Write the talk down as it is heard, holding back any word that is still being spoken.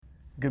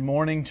Good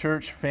morning,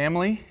 church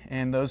family,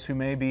 and those who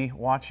may be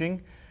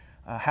watching.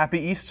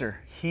 Happy Easter.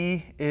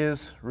 He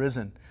is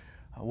risen.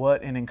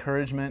 What an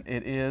encouragement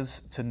it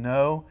is to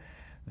know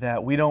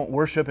that we don't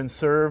worship and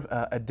serve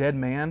a dead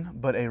man,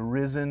 but a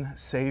risen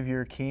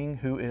Savior King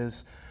who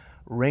is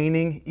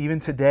reigning even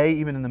today,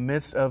 even in the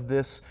midst of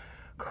this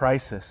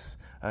crisis.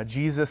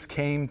 Jesus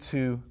came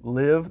to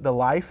live the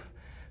life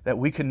that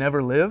we could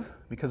never live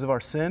because of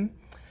our sin.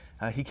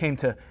 He came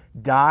to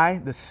die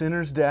the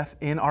sinner's death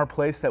in our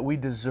place that we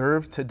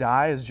deserve to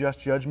die as just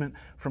judgment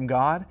from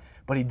God,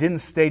 but He didn't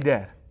stay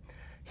dead.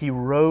 He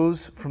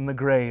rose from the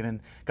grave,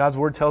 and God's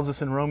Word tells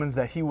us in Romans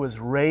that He was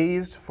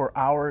raised for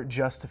our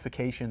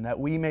justification, that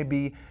we may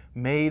be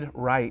made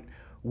right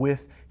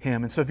with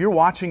Him. And so if you're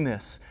watching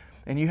this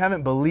and you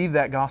haven't believed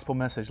that gospel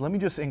message, let me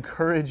just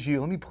encourage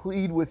you, let me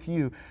plead with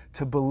you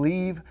to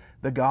believe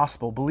the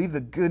gospel, believe the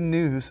good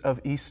news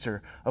of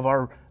Easter, of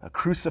our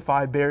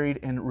crucified, buried,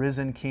 and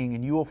risen King,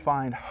 and you will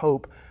find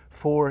hope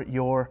for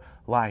your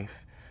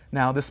life.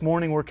 Now, this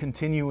morning we're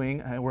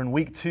continuing, we're in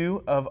week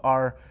 2 of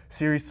our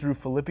series through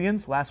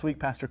Philippians. Last week,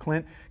 Pastor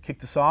Clint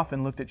kicked us off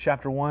and looked at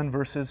chapter 1,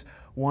 verses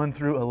 1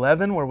 through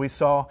 11, where we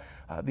saw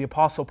the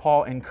Apostle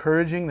Paul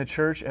encouraging the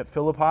church at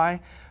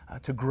Philippi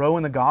to grow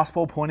in the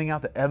gospel, pointing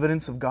out the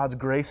evidence of God's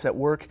grace at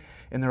work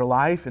in their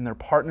life, in their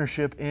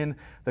partnership in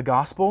the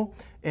gospel.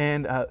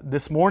 And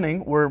this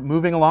morning, we're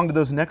moving along to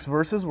those next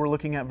verses. We're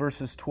looking at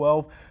verses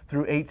 12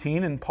 through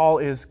 18, and Paul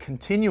is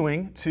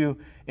continuing to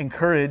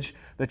encourage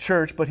the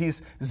church, but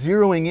he's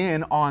zeroing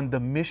in on the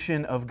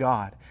mission of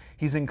God.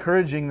 He's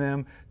encouraging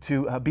them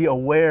to be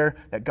aware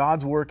that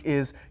God's work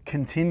is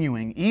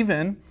continuing,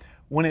 even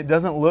when it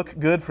doesn't look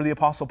good for the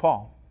Apostle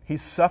Paul.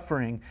 He's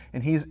suffering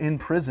and he's in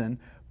prison,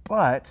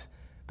 but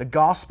the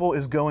gospel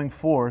is going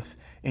forth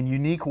in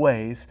unique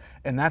ways,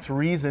 and that's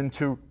reason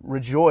to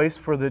rejoice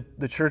for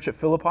the church at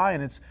Philippi,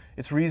 and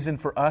it's reason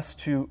for us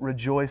to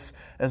rejoice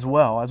as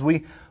well. As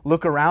we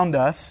look around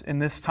us in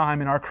this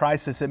time in our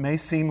crisis, it may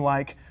seem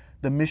like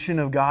the mission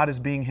of God is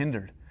being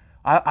hindered.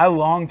 I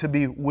long to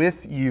be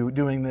with you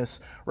doing this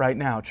right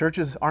now.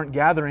 Churches aren't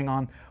gathering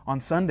on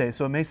Sunday,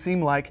 so it may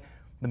seem like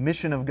the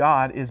mission of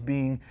God is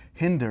being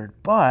hindered,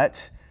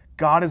 but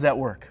God is at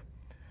work.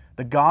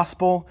 The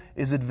gospel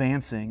is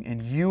advancing,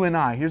 and you and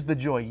I, here's the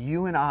joy,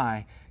 you and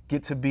I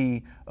get to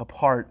be a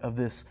part of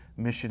this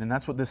mission. And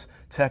that's what this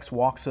text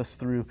walks us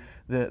through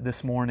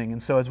this morning.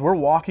 And so as we're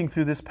walking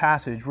through this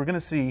passage, we're going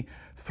to see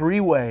 3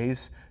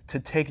 ways to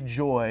take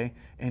joy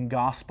in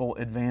gospel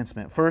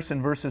advancement. First, in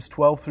verses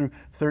 12 through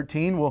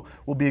 13,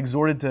 we'll be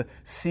exhorted to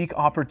seek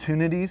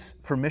opportunities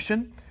for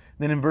mission.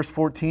 Then in verse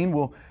 14,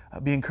 we'll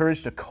be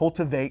encouraged to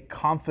cultivate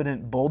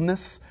confident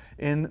boldness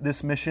in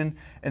this mission.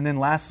 And then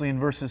lastly, in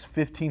verses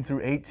 15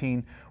 through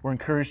 18, we're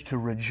encouraged to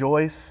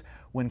rejoice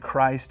when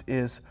Christ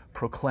is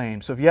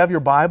proclaimed. So if you have your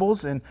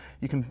Bibles, and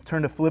you can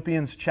turn to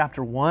Philippians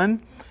chapter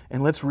 1,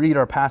 and let's read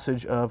our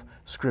passage of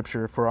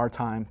Scripture for our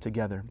time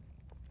together.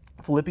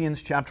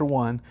 Philippians chapter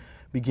 1,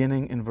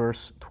 beginning in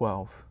verse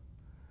 12.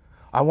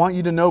 I want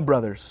you to know,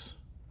 brothers,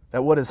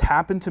 that what has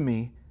happened to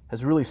me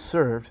has really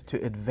served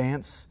to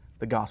advance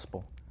the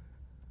gospel,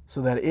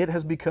 so that it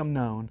has become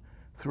known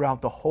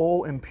throughout the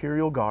whole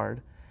imperial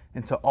guard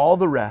and to all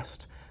the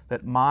rest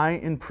that my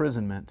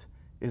imprisonment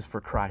is for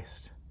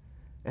Christ.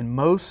 And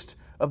most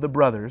of the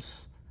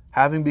brothers,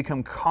 having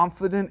become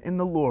confident in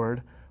the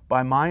Lord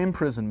by my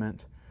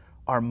imprisonment,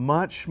 are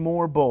much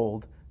more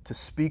bold to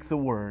speak the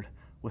word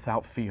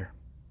without fear.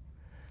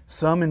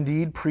 Some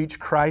indeed preach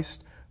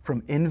Christ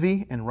from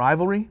envy and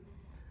rivalry,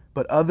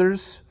 but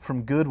others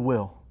from good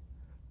will.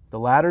 The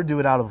latter do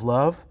it out of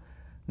love,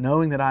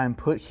 knowing that I am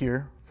put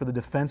here for the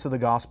defense of the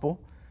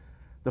gospel.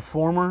 The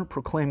former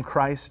proclaim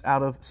Christ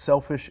out of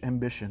selfish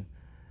ambition,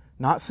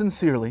 not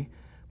sincerely,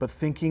 but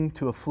thinking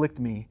to afflict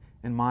me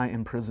in my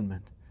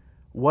imprisonment.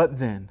 What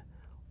then?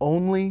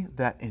 Only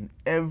that in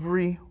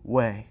every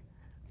way,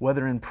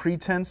 whether in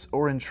pretense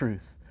or in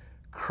truth,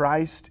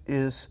 Christ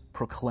is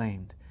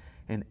proclaimed,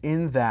 and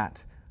in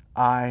that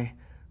I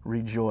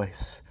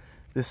rejoice.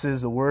 This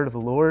is the word of the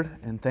Lord,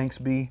 and thanks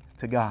be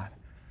to God.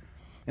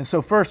 And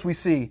so first we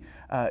see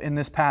in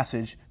this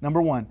passage,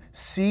 number 1,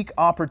 seek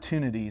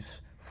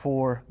opportunities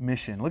for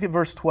mission. Look at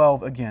verse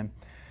 12 again.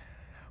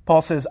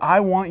 Paul says, I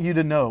want you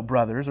to know,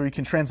 brothers, or you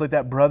can translate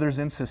that brothers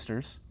and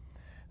sisters,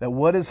 that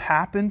what has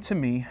happened to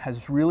me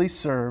has really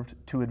served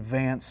to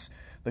advance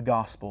the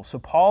gospel. So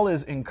Paul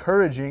is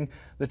encouraging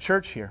the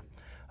church here.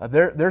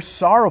 They're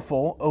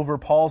sorrowful over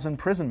Paul's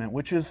imprisonment,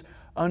 which is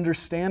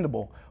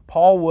understandable.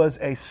 Paul was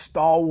a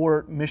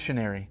stalwart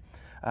missionary.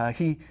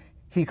 He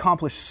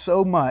accomplished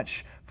so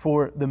much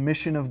for the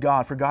mission of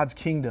God, for God's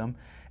kingdom,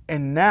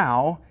 and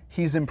now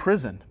he's in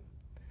prison.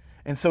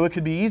 And so it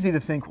could be easy to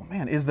think, well,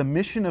 man, is the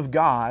mission of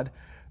God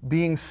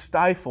being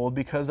stifled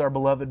because our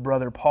beloved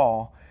brother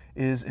Paul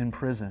is in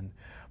prison?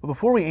 But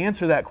before we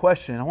answer that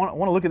question, I want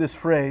to look at this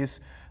phrase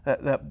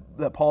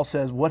that Paul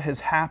says, what has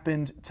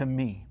happened to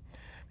me?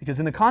 Because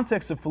in the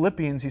context of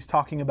Philippians, he's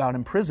talking about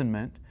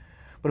imprisonment.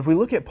 But if we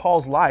look at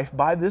Paul's life,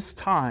 by this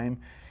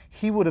time,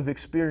 he would have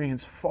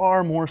experienced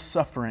far more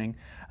suffering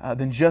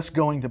than just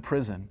going to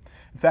prison.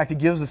 In fact, he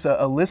gives us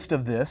a list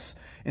of this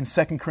in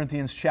 2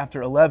 Corinthians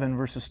chapter 11,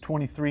 verses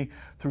 23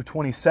 through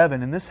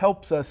 27, and this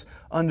helps us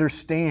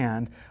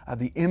understand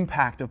the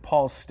impact of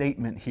Paul's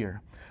statement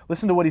here.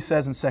 Listen to what he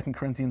says in 2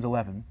 Corinthians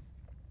 11.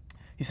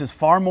 He says,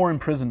 "Far more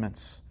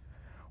imprisonments,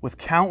 with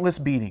countless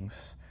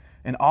beatings,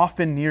 and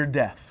often near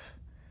death.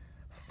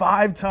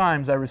 5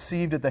 times I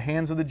received at the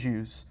hands of the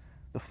Jews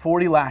the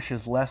 40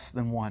 lashes less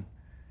than one.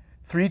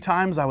 3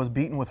 times I was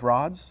beaten with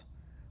rods.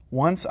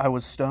 Once I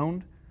was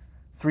stoned.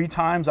 3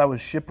 times I was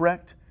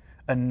shipwrecked.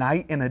 A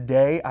night and a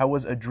day I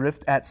was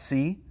adrift at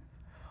sea.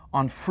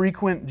 On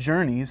frequent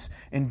journeys,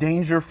 in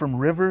danger from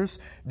rivers,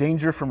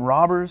 danger from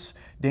robbers,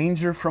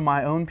 danger from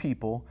my own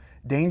people,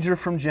 danger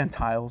from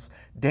Gentiles,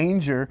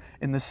 danger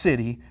in the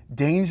city,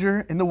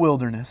 danger in the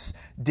wilderness,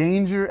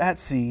 danger at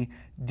sea,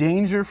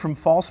 danger from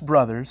false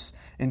brothers,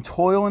 in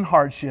toil and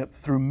hardship,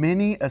 through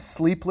many a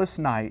sleepless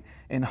night,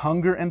 in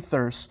hunger and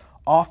thirst,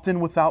 often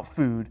without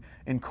food,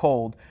 in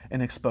cold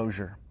and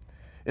exposure."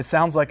 It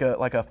sounds like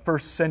a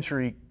first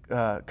century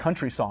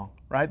country song,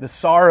 right? The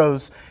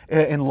sorrows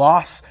and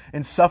loss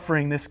and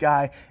suffering this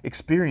guy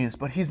experienced,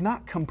 but he's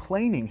not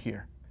complaining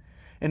here.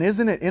 And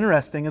isn't it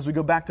interesting, as we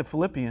go back to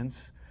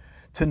Philippians,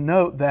 to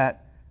note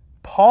that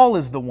Paul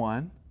is the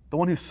one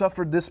who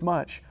suffered this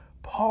much.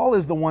 Paul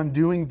is the one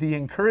doing the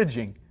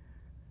encouraging.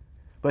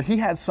 But he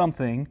had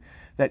something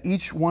that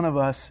each one of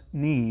us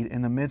need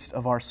in the midst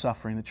of our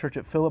suffering. The church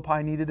at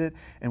Philippi needed it,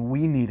 and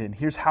we need it. And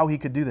here's how he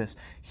could do this.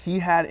 He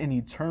had an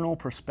eternal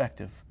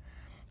perspective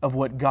of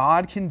what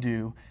God can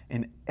do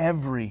in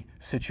every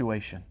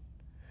situation.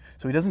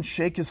 So he doesn't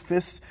shake his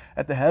fists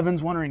at the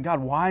heavens wondering, God,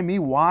 why me?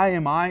 Why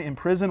am I in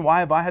prison? Why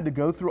have I had to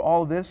go through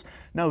all of this?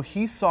 No,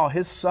 he saw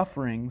his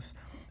sufferings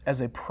as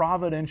a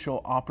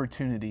providential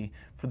opportunity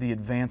for the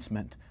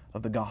advancement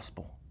of the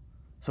gospel.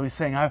 So he's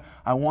saying,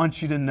 I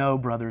want you to know,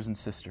 brothers and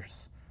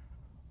sisters,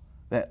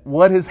 that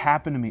what has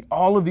happened to me,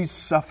 all of these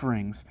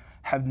sufferings,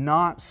 have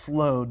not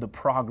slowed the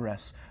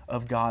progress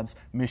of God's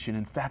mission.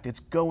 In fact, it's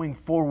going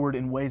forward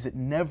in ways it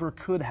never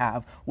could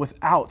have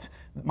without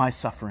my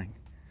suffering.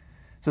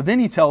 So then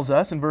he tells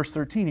us, in verse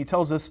 13, he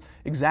tells us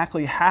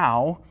exactly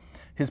how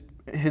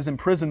his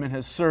imprisonment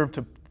has served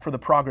for the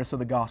progress of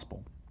the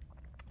gospel.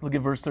 Look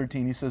at verse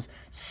 13. He says,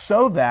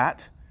 "So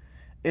that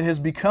it has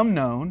become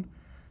known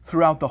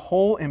throughout the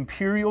whole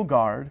imperial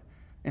guard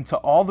and to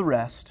all the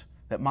rest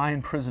that my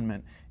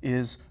imprisonment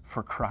is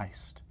for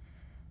Christ."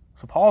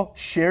 So Paul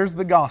shares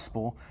the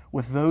gospel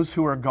with those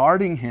who are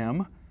guarding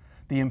him,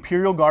 the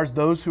imperial guards,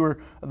 those who are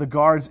the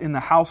guards in the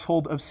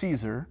household of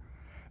Caesar,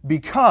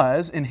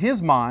 because in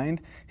his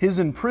mind, his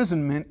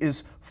imprisonment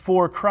is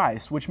for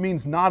Christ, which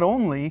means not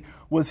only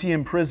was he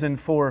imprisoned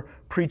for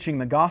preaching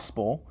the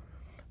gospel,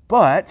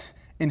 but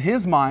in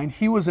his mind,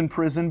 he was in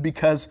prison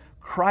because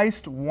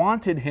Christ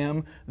wanted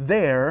him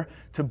there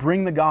to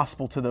bring the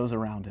gospel to those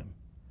around him.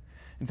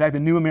 In fact,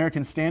 the New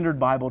American Standard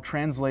Bible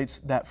translates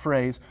that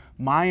phrase,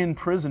 "my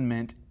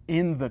imprisonment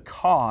in the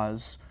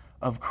cause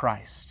of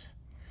Christ."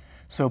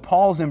 So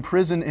Paul's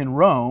imprisoned in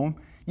Rome,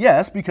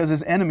 yes, because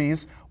his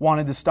enemies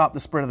wanted to stop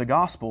the spread of the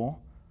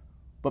gospel,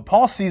 but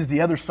Paul sees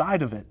the other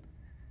side of it.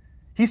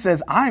 He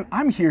says,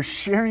 I'm here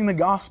sharing the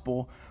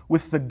gospel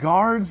with the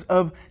guards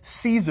of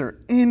Caesar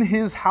in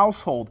his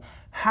household.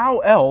 How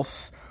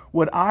else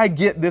would I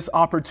get this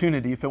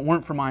opportunity if it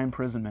weren't for my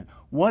imprisonment?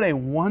 What a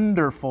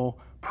wonderful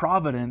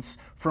providence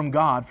from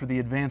God for the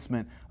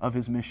advancement of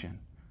his mission.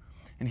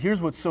 And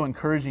here's what's so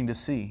encouraging to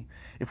see.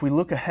 If we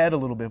look ahead a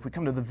little bit, if we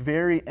come to the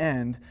very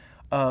end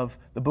of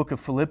the book of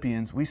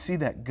Philippians, we see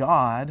that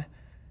God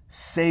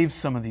saves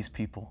some of these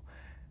people.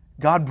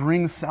 God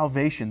brings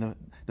salvation.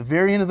 The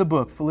very end of the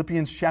book,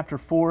 Philippians chapter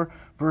 4,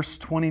 verse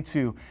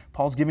 22,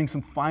 Paul's giving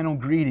some final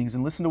greetings,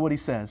 and listen to what he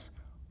says.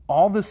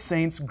 "All the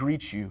saints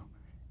greet you,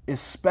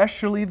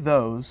 especially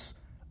those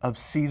of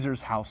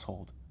Caesar's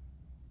household."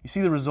 You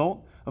see the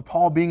result of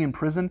Paul being in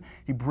prison?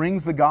 He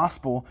brings the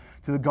gospel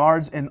to the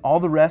guards and all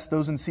the rest,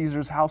 those in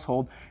Caesar's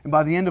household. And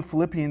by the end of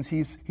Philippians,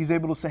 he's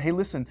able to say, hey,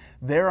 listen,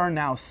 there are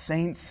now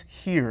saints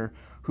here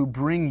who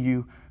bring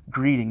you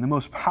greeting. The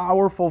most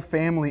powerful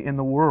family in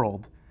the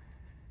world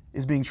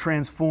is being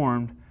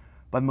transformed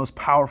by the most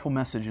powerful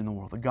message in the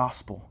world, the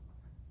gospel,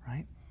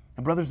 right?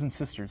 And brothers and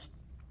sisters,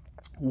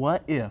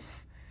 what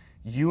if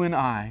you and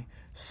I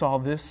saw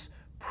this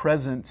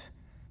present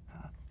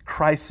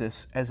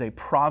crisis as a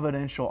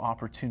providential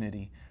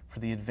opportunity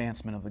for the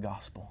advancement of the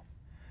gospel?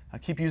 I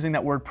keep using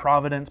that word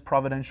providence,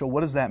 providential.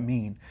 What does that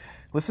mean?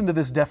 Listen to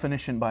this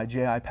definition by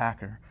J.I.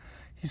 Packer.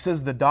 He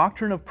says, the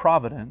doctrine of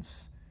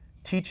providence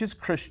teaches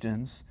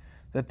Christians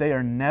that they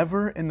are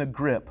never in the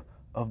grip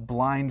of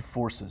blind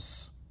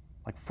forces,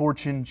 like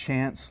fortune,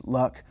 chance,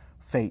 luck,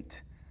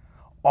 fate.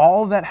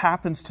 All that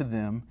happens to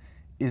them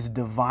is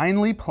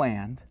divinely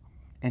planned,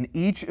 and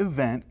each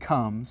event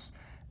comes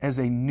as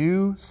a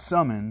new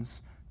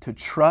summons to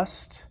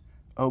trust,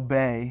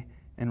 obey,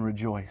 and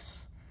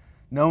rejoice,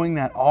 knowing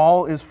that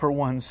all is for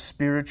one's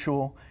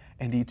spiritual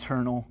and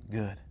eternal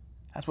good.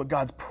 That's what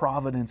God's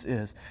providence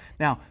is.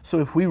 Now, so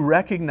if we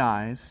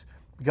recognize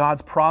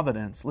God's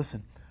providence,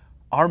 listen,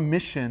 our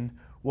mission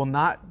will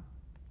not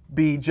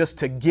be just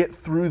to get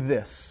through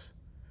this.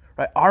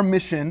 Right? Our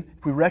mission,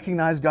 if we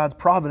recognize God's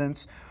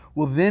providence,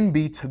 will then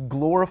be to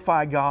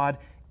glorify God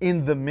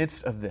in the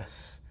midst of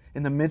this,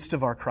 in the midst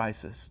of our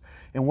crisis.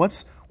 And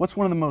what's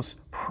one of the most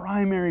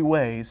primary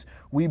ways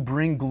we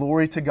bring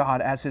glory to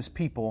God as His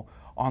people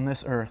on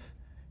this earth?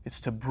 It's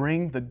to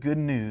bring the good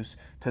news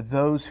to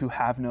those who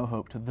have no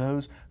hope, to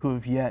those who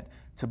have yet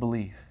to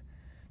believe.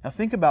 Now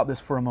think about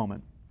this for a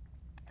moment.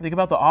 Think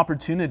about the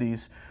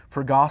opportunities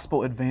for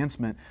gospel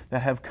advancement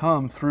that have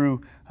come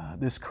through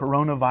this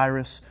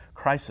coronavirus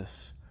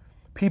crisis.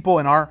 People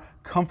in our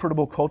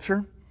comfortable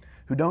culture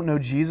who don't know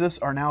Jesus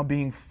are now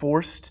being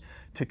forced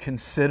to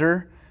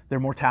consider their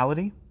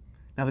mortality.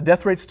 Now the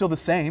death rate's still the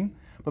same,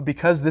 but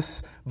because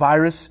this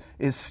virus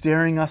is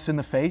staring us in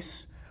the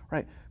face,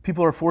 right?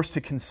 People are forced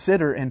to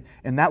consider, and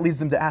that leads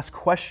them to ask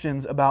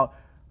questions about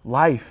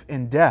life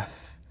and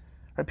death.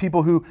 Right?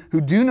 People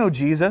who do know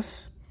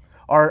Jesus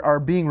are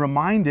being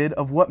reminded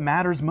of what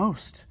matters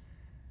most.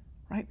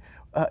 Right?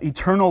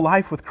 Eternal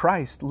life with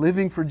Christ,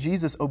 living for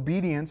Jesus,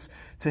 obedience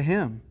to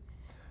Him.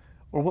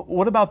 Or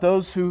what about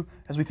those who,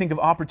 as we think of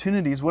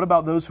opportunities, what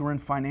about those who are in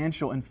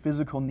financial and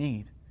physical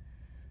need?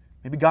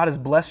 Maybe God has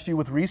blessed you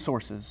with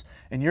resources,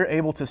 and you're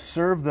able to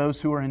serve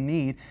those who are in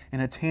need in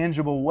a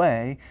tangible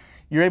way.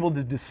 You're able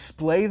to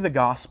display the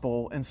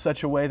gospel in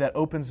such a way that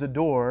opens the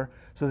door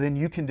so then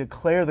you can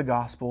declare the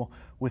gospel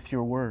with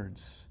your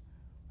words.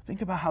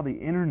 Think about how the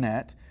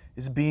internet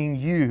is being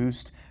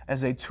used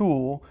as a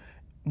tool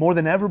more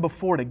than ever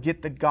before to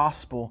get the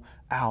gospel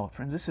out.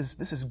 Friends, this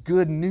is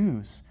good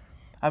news.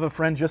 I have a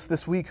friend just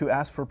this week who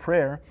asked for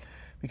prayer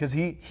because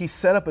he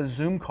set up a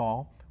Zoom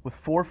call with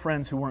 4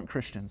 friends who weren't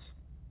Christians.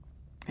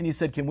 And he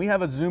said, "Can we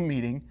have a Zoom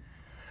meeting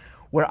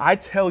where I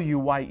tell you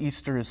why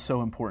Easter is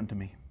so important to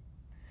me?"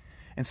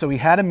 And so he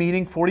had a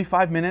meeting,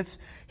 45 minutes.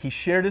 He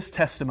shared his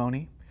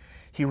testimony.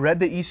 He read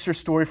the Easter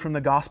story from the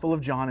Gospel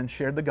of John and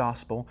shared the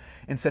gospel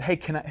and said, "Hey,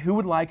 who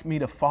would like me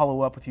to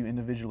follow up with you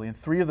individually?" And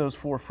 3 of those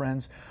 4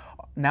 friends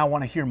now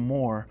want to hear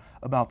more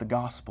about the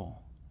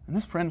gospel. And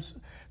this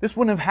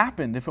wouldn't have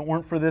happened if it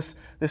weren't for this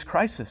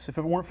crisis, if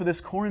it weren't for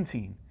this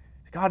quarantine.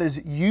 God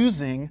is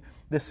using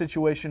this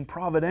situation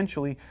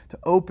providentially to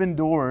open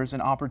doors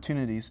and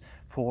opportunities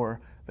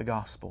for the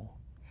gospel.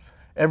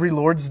 Every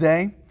Lord's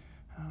Day,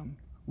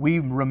 we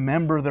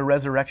remember the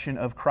resurrection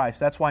of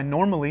Christ. That's why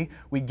normally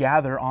we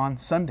gather on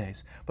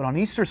Sundays. But on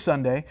Easter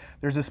Sunday,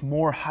 there's this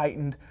more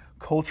heightened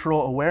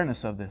cultural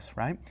awareness of this,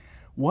 right?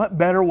 What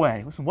better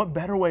way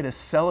to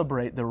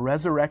celebrate the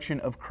resurrection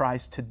of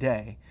Christ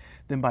today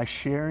than by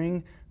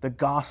sharing the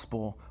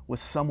gospel with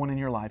someone in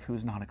your life who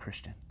is not a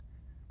Christian?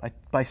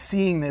 By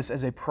seeing this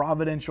as a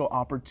providential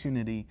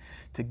opportunity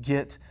to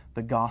get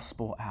the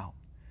gospel out.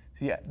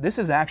 See, this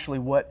is actually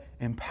what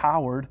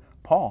empowered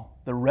Paul,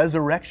 the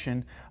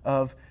resurrection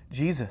of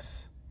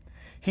Jesus.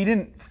 He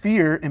didn't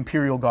fear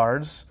imperial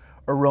guards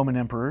or Roman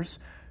emperors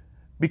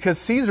because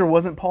Caesar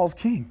wasn't Paul's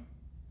king.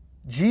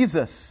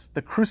 Jesus,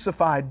 the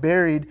crucified,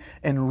 buried,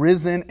 and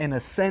risen and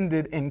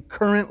ascended and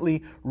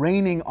currently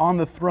reigning on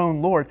the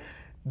throne Lord,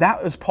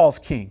 that is Paul's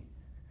king.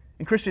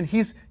 And Christian,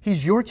 he's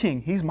your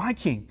king. He's my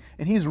king.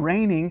 And He's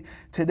reigning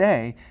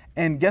today.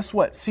 And guess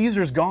what?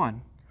 Caesar's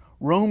gone.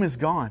 Rome is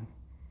gone.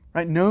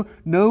 Right?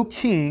 No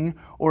king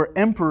or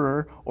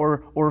emperor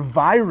or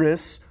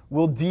virus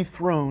will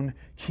dethrone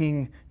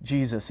King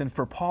Jesus. And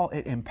for Paul,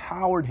 it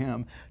empowered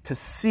him to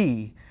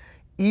see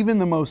even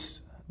the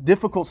most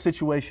difficult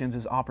situations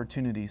as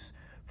opportunities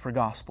for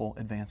gospel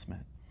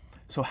advancement.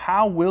 So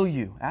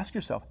ask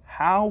yourself,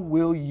 how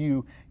will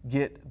you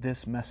get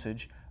this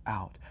message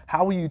out?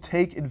 How will you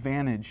take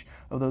advantage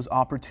of those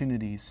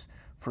opportunities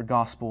for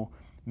gospel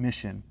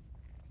mission?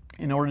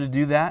 In order to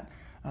do that,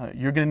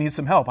 you're going to need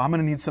some help. I'm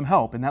going to need some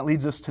help. And that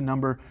leads us to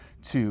number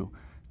 2.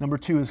 Number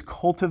 2 is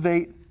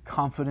cultivate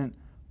confident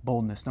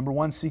boldness. Number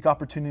 1, seek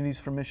opportunities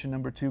for mission.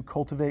 Number 2,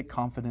 cultivate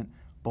confident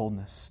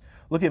boldness.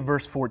 Look at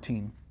verse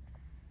 14.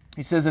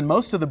 He says, "And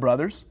most of the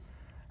brothers,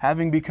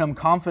 having become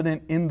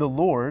confident in the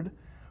Lord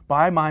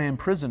by my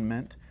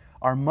imprisonment,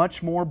 are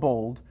much more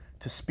bold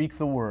to speak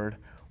the word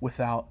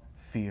without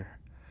fear."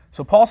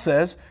 So Paul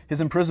says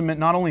his imprisonment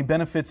not only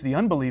benefits the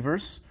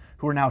unbelievers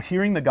who are now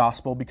hearing the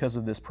gospel because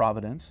of this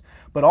providence,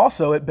 but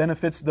also it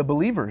benefits the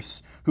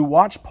believers who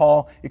watch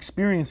Paul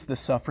experience this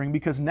suffering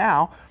because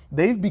now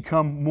they've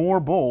become more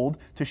bold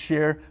to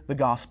share the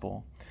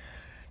gospel.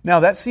 Now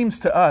that seems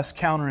to us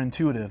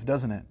counterintuitive,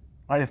 doesn't it?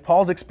 Right? If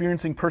Paul's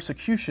experiencing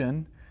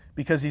persecution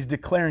because he's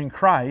declaring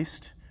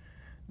Christ,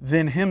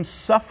 then him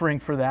suffering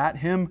for that,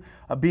 him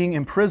being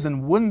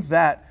imprisoned, wouldn't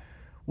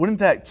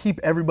that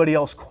keep everybody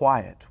else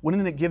quiet?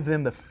 Wouldn't it give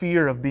them the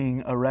fear of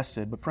being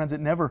arrested? But friends,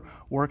 it never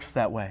works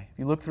that way.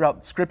 You look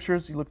throughout the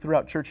scriptures, you look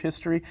throughout church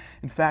history,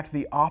 in fact,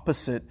 the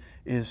opposite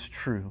is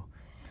true.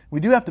 We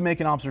do have to make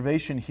an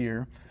observation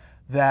here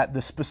that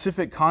the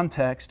specific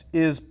context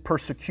is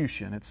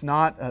persecution. It's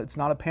not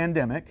a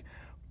pandemic,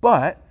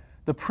 but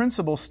the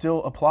principle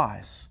still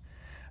applies.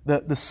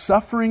 The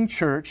suffering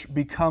church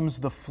becomes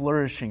the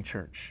flourishing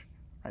church.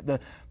 Right?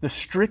 The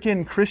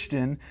stricken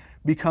Christian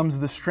becomes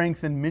the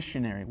strengthened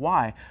missionary.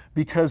 Why?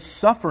 Because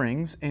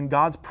sufferings in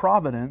God's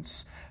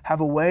providence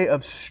have a way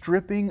of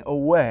stripping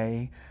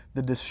away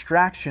the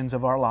distractions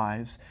of our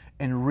lives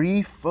and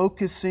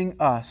refocusing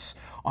us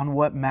on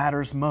what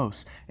matters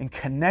most and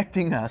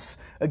connecting us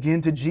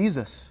again to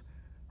Jesus.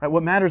 Right?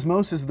 What matters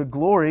most is the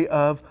glory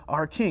of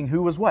our King,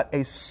 who was what?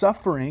 A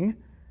suffering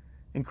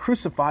and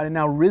crucified and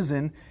now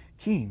risen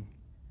King.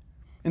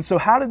 And so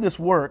how did this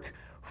work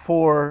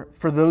for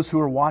those who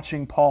are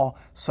watching Paul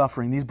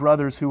suffering, these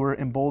brothers who were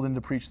emboldened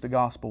to preach the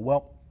gospel?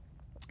 Well,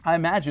 I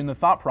imagine the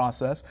thought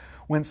process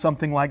went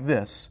something like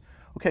this.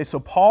 Okay, so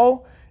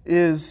Paul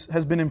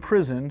has been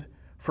imprisoned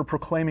for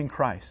proclaiming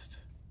Christ.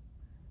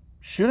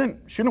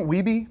 Shouldn't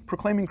we be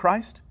proclaiming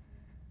Christ?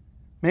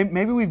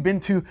 Maybe we've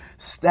been too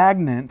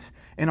stagnant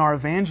in our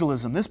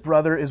evangelism. This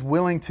brother is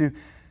willing to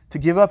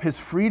give up his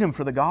freedom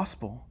for the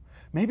gospel.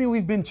 Maybe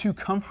we've been too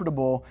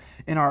comfortable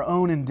in our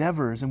own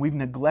endeavors and we've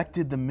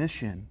neglected the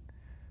mission.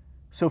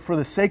 So for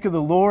the sake of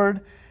the Lord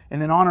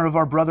and in honor of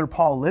our brother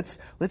Paul, let's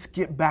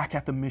get back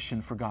at the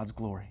mission for God's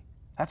glory.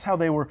 That's how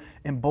they were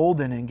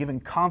emboldened and given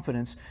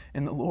confidence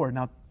in the Lord.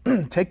 Now,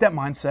 take that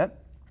mindset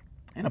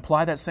and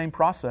apply that same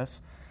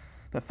process,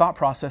 that thought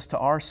process, to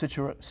our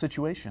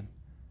situation.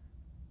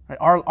 Right?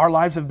 Our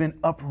lives have been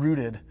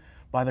uprooted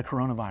by the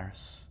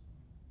coronavirus.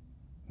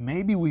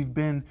 Maybe we've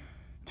been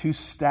too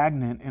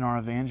stagnant in our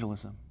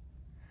evangelism.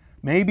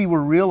 Maybe we're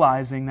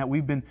realizing that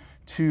we've been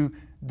too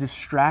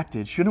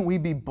distracted. Shouldn't we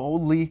be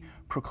boldly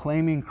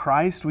proclaiming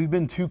Christ? We've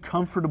been too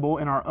comfortable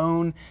in our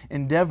own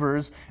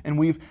endeavors and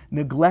we've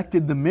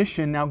neglected the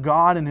mission. Now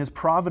God in His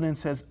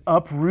providence has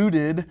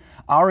uprooted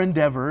our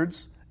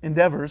endeavors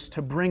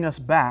to bring us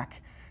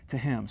back to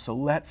Him. So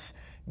let's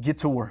get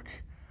to work.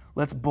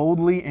 Let's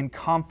boldly and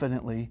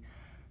confidently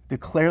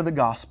declare the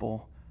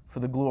gospel for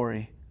the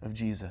glory of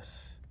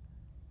Jesus.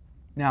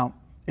 Now,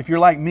 if you're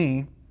like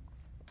me,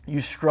 you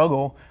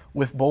struggle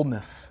with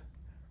boldness.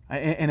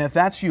 And if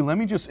that's you, let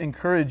me just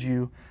encourage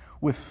you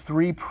with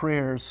 3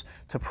 prayers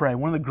to pray.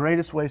 One of the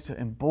greatest ways to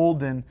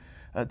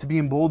be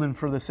emboldened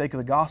for the sake of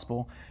the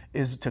gospel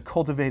is to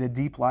cultivate a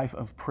deep life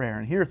of prayer.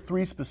 And here are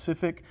 3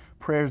 specific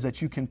prayers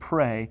that you can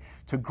pray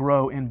to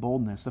grow in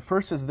boldness. The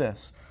first is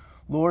this: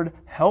 Lord,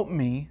 help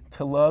me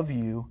to love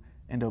you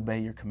and obey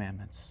your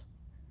commandments.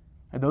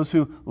 And those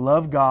who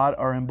love God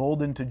are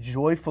emboldened to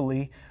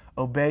joyfully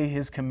obey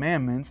His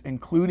commandments,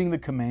 including the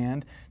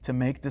command to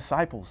make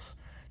disciples.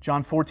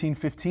 John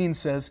 14:15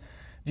 says,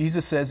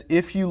 Jesus says,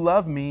 if you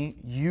love me,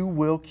 you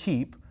will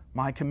keep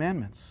my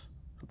commandments.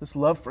 So this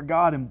love for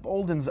God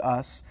emboldens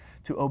us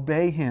to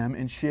obey Him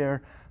and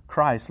share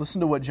Christ.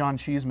 Listen to what John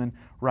Cheeseman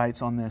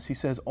writes on this. He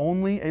says,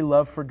 only a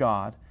love for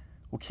God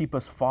will keep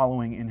us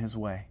following in His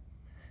way,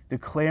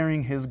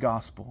 declaring His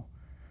gospel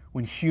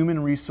when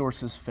human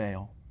resources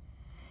fail.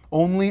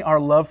 Only our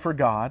love for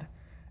God,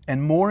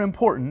 and more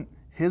important,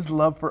 His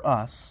love for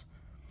us,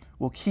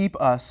 will keep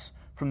us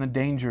from the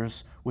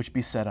dangers which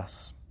beset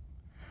us.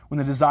 When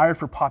the desire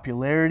for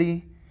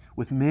popularity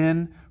with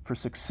men, for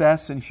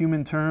success in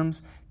human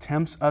terms,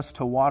 tempts us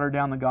to water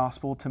down the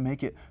gospel, to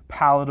make it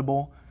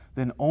palatable,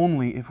 then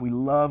only if we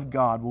love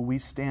God will we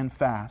stand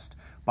fast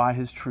by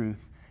His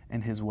truth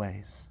and His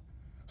ways.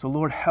 So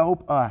Lord,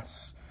 help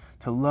us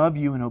to love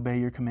you and obey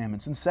your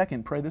commandments. And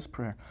second, pray this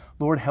prayer: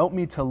 Lord, help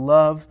me to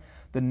love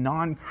the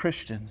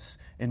non-Christians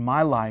in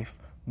my life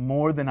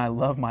more than I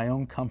love my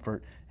own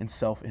comfort and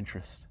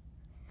self-interest.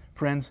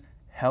 Friends,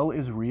 hell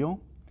is real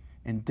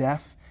and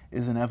death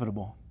is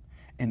inevitable.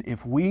 And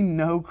if we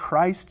know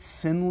Christ's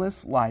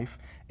sinless life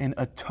and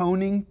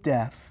atoning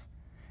death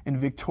and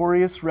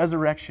victorious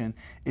resurrection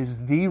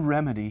is the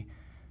remedy,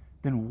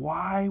 then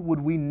why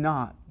would we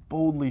not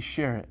boldly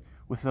share it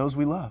with those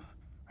we love?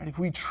 Right? If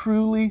we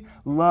truly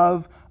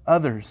love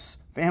others,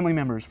 family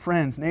members,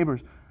 friends,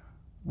 neighbors,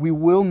 we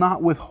will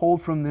not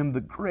withhold from them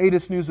the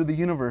greatest news of the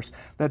universe,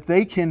 that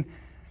they can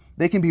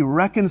be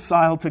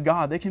reconciled to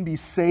God. They can be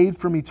saved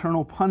from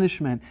eternal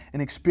punishment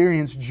and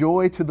experience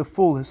joy to the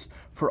fullest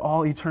for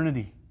all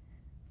eternity.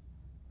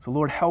 So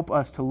Lord, help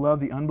us to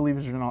love the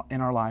unbelievers in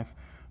our life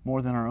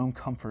more than our own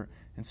comfort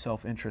and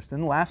self-interest.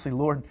 And lastly,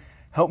 Lord,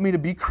 help me to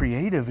be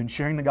creative in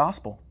sharing the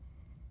gospel.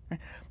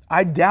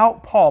 I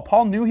doubt Paul.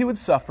 Paul knew he would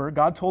suffer.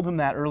 God told him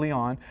that early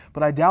on.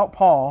 But I doubt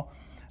Paul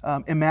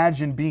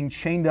imagined being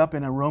chained up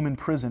in a Roman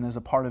prison as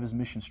a part of his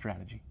mission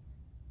strategy.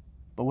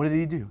 But what did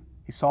he do?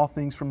 He saw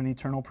things from an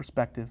eternal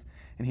perspective,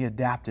 and he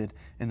adapted,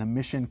 and the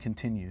mission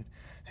continued.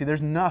 See, there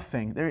is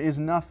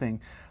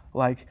nothing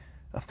like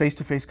a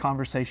face-to-face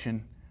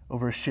conversation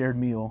over a shared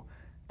meal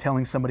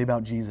telling somebody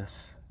about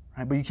Jesus,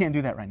 right? But you can't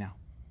do that right now.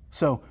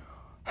 So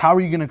how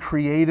are you going to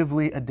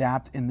creatively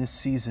adapt in this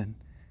season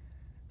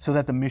so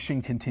that the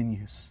mission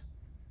continues?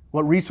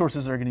 What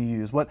resources are you going to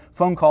use? What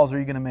phone calls are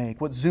you going to make?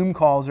 What Zoom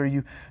calls are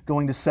you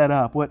going to set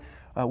up? What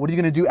are you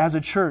going to do as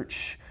a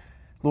church?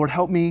 Lord,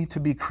 help me to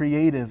be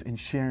creative in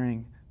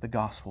sharing the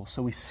gospel.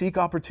 So we seek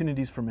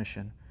opportunities for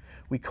mission.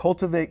 We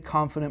cultivate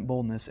confident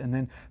boldness. And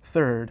then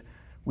third,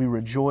 we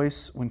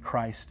rejoice when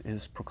Christ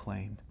is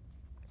proclaimed.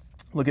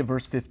 Look at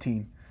verse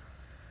 15.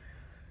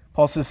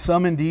 Paul says,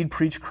 "Some indeed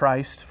preach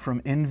Christ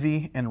from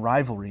envy and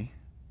rivalry,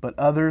 but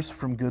others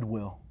from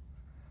goodwill.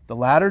 The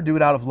latter do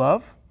it out of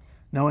love,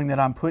 knowing that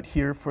I'm put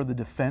here for the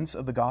defense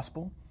of the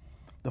gospel.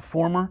 The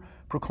former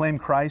proclaim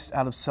Christ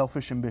out of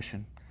selfish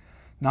ambition,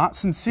 not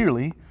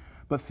sincerely,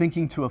 but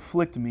thinking to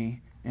afflict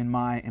me in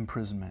my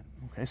imprisonment."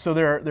 Okay, so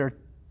there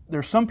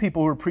are some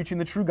people who are preaching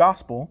the true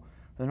gospel.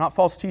 They're not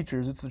false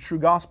teachers, it's the true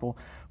gospel,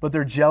 but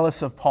they're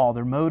jealous of Paul.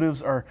 Their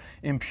motives are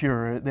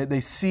impure. They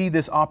see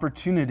this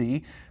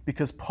opportunity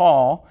because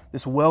Paul,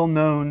 this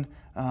well-known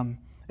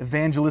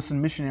evangelist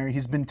and missionary,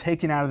 he's been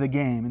taken out of the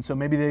game. And so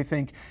maybe they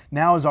think,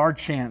 now is our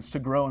chance to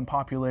grow in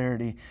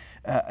popularity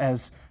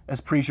as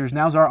preachers.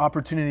 Now's our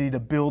opportunity to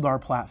build our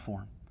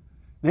platform.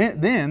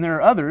 Then there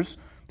are others,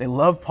 they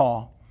love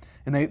Paul,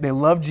 and they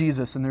love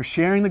Jesus, and they're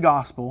sharing the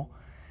gospel,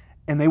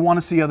 and they want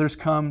to see others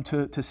come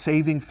to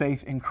saving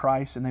faith in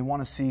Christ, and they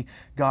want to see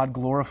God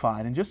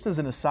glorified. And just as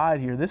an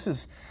aside here,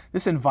 this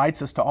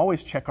invites us to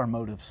always check our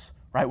motives,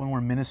 right, when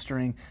we're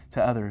ministering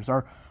to others.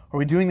 Are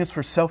we doing this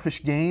for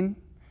selfish gain?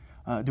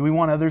 Do we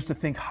want others to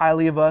think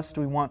highly of us?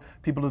 Do we want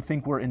people to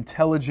think we're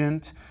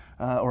intelligent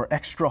or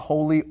extra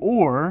holy?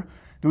 Or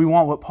do we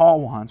want what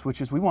Paul wants,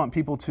 which is we want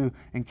people to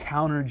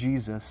encounter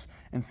Jesus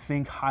and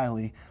think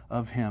highly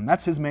of Him?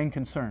 That's his main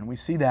concern. We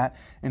see that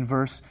in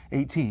verse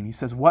 18. He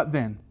says, "What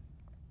then?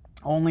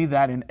 Only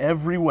that in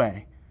every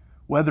way,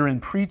 whether in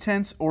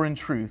pretense or in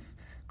truth,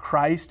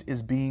 Christ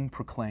is being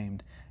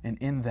proclaimed, and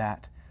in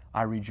that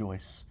I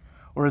rejoice."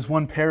 Or as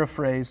one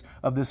paraphrase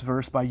of this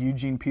verse by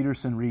Eugene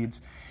Peterson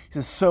reads, he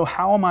says, "So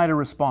how am I to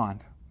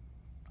respond?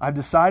 I've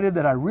decided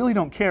that I really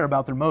don't care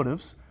about their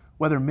motives,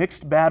 whether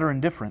mixed, bad, or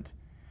indifferent.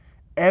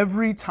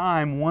 Every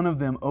time one of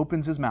them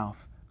opens his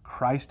mouth,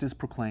 Christ is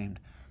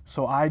proclaimed,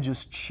 so I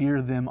just cheer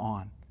them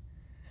on."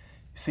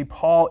 You see,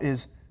 Paul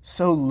is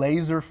so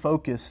laser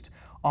focused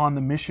on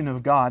the mission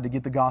of God to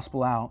get the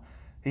gospel out.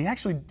 He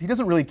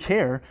doesn't really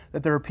care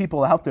that there are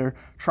people out there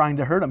trying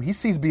to hurt him. He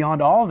sees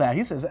beyond all of that.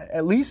 He says,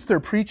 at least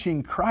they're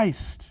preaching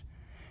Christ.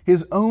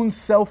 His own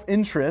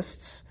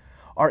self-interests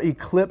are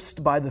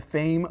eclipsed by the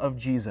fame of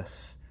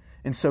Jesus.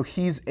 And so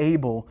he's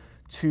able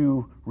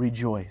to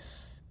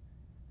rejoice.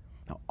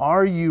 Now,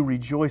 are you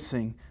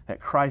rejoicing that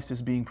Christ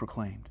is being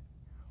proclaimed?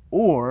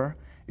 Or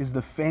is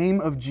the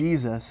fame of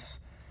Jesus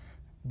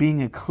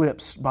being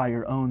eclipsed by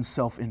your own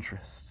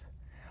self-interest?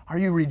 Are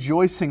you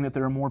rejoicing that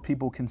there are more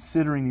people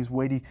considering these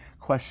weighty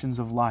questions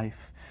of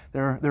life?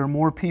 There are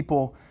more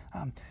people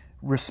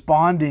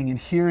responding and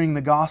hearing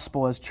the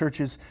gospel as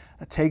churches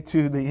take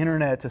to the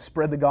internet to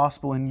spread the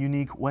gospel in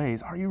unique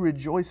ways. Are you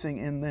rejoicing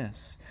in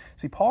this?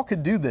 See, Paul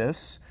could do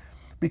this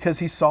because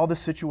he saw the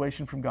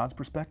situation from God's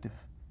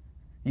perspective.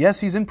 Yes,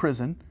 he's in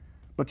prison,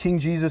 but King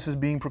Jesus is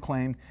being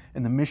proclaimed,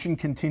 and the mission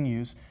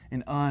continues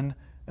in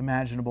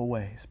unimaginable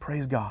ways.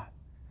 Praise God.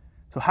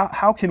 So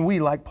how can we,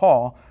 like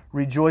Paul,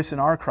 rejoice in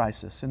our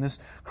crisis, in this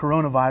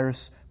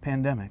coronavirus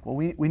pandemic? Well,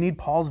 we need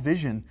Paul's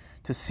vision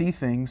to see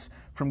things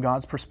from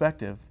God's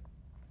perspective.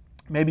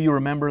 Maybe you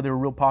remember, they were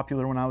real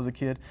popular when I was a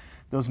kid,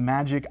 those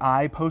magic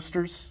eye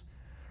posters.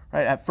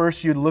 Right? At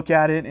first you'd look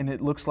at it and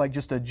it looks like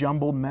just a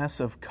jumbled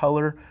mess of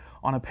color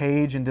on a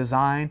page and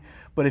design.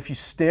 But if you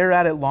stare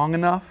at it long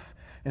enough,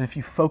 and if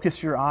you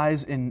focus your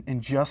eyes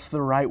in just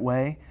the right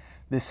way,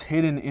 this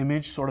hidden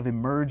image sort of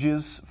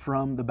emerges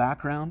from the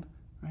background.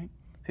 Right?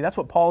 See, that's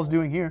what Paul's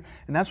doing here,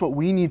 and that's what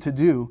we need to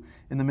do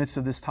in the midst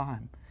of this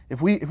time.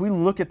 If we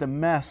look at the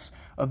mess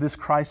of this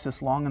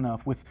crisis long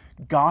enough with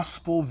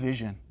gospel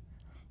vision,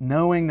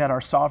 knowing that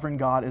our sovereign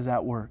God is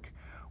at work,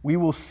 we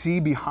will see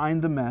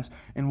behind the mess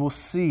and we'll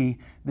see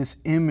this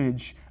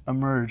image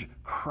emerge.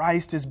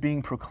 Christ is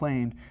being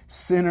proclaimed.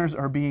 Sinners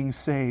are being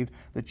saved.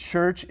 The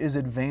church is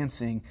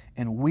advancing,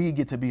 and we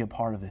get to be a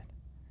part of it.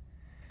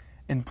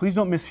 And please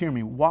don't mishear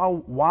me.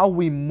 While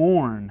we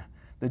mourn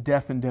the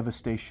death and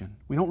devastation,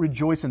 we don't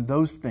rejoice in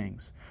those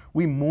things.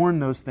 We mourn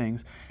those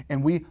things,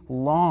 and we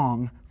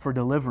long for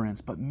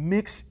deliverance. But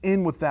mixed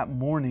in with that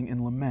mourning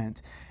and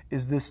lament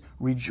is this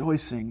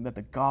rejoicing that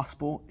the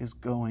gospel is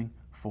going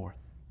forth.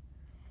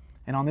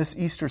 And on this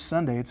Easter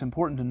Sunday, it's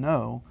important to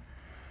know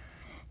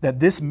that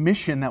this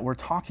mission that we're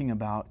talking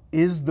about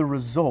is the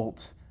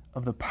result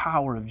of the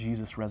power of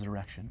Jesus'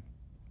 resurrection.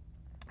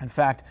 In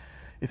fact,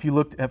 if you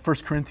looked at 1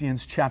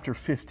 Corinthians chapter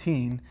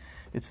 15,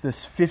 it's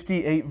this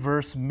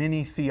 58-verse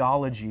mini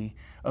theology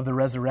of the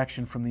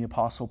resurrection from the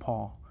Apostle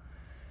Paul.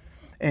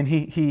 And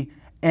he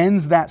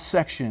ends that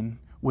section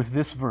with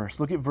this verse.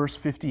 Look at verse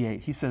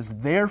 58. He says,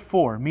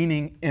 "Therefore,"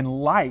 meaning in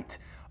light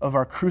of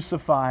our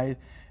crucified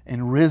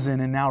and risen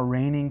and now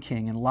reigning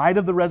King, in light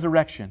of the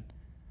resurrection,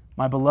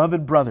 "my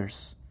beloved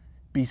brothers,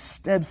 be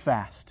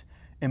steadfast,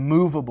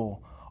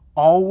 immovable,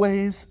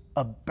 always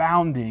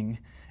abounding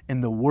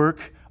in the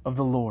work of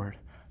the Lord,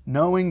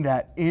 knowing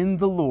that in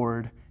the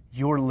Lord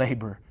your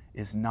labor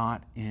is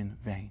not in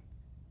vain."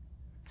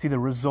 See, the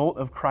result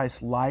of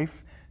Christ's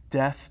life,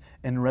 death,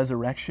 and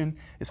resurrection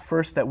is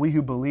first that we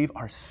who believe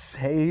are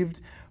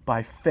saved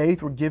by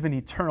faith. We're given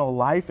eternal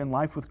life and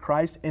life with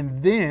Christ.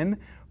 And then,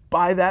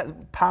 by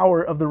that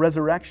power of the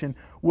resurrection,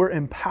 we're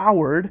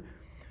empowered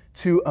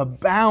to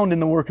abound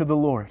in the work of the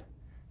Lord,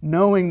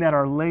 knowing that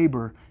our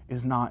labor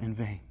is not in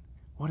vain.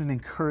 What an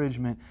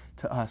encouragement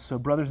to us. So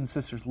brothers and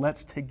sisters,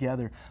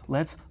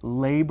 let's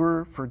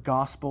labor for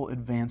gospel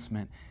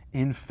advancement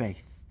in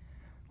faith.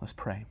 Let's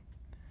pray.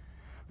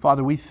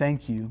 Father, we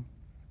thank you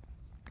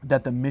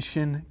that the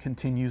mission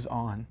continues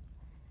on.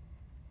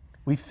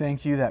 We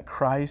thank you that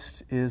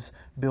Christ is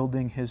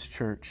building His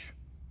church.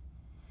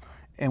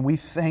 And we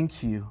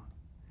thank you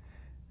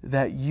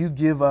that you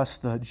give us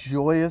the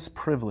joyous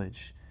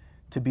privilege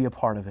to be a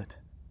part of it.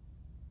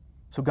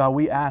 So God,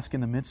 we ask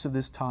in the midst of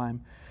this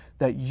time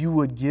that you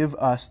would give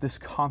us this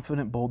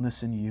confident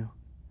boldness in you.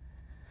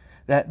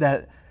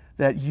 That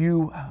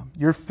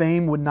your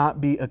fame would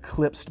not be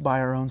eclipsed by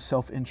our own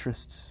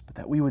self-interests, but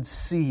that we would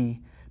see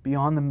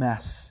beyond the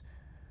mess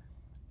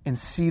and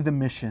see the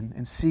mission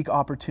and seek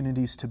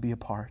opportunities to be a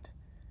part.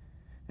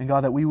 And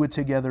God, that we would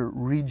together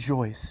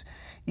rejoice,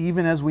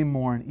 even as we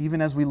mourn,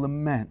 even as we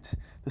lament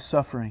the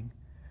suffering.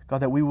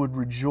 God, that we would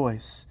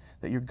rejoice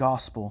that your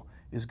gospel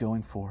is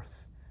going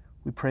forth.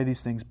 We pray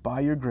these things by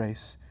your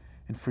grace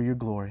and for your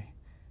glory.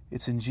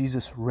 It's in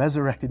Jesus'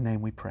 resurrected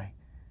name we pray.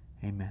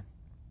 Amen.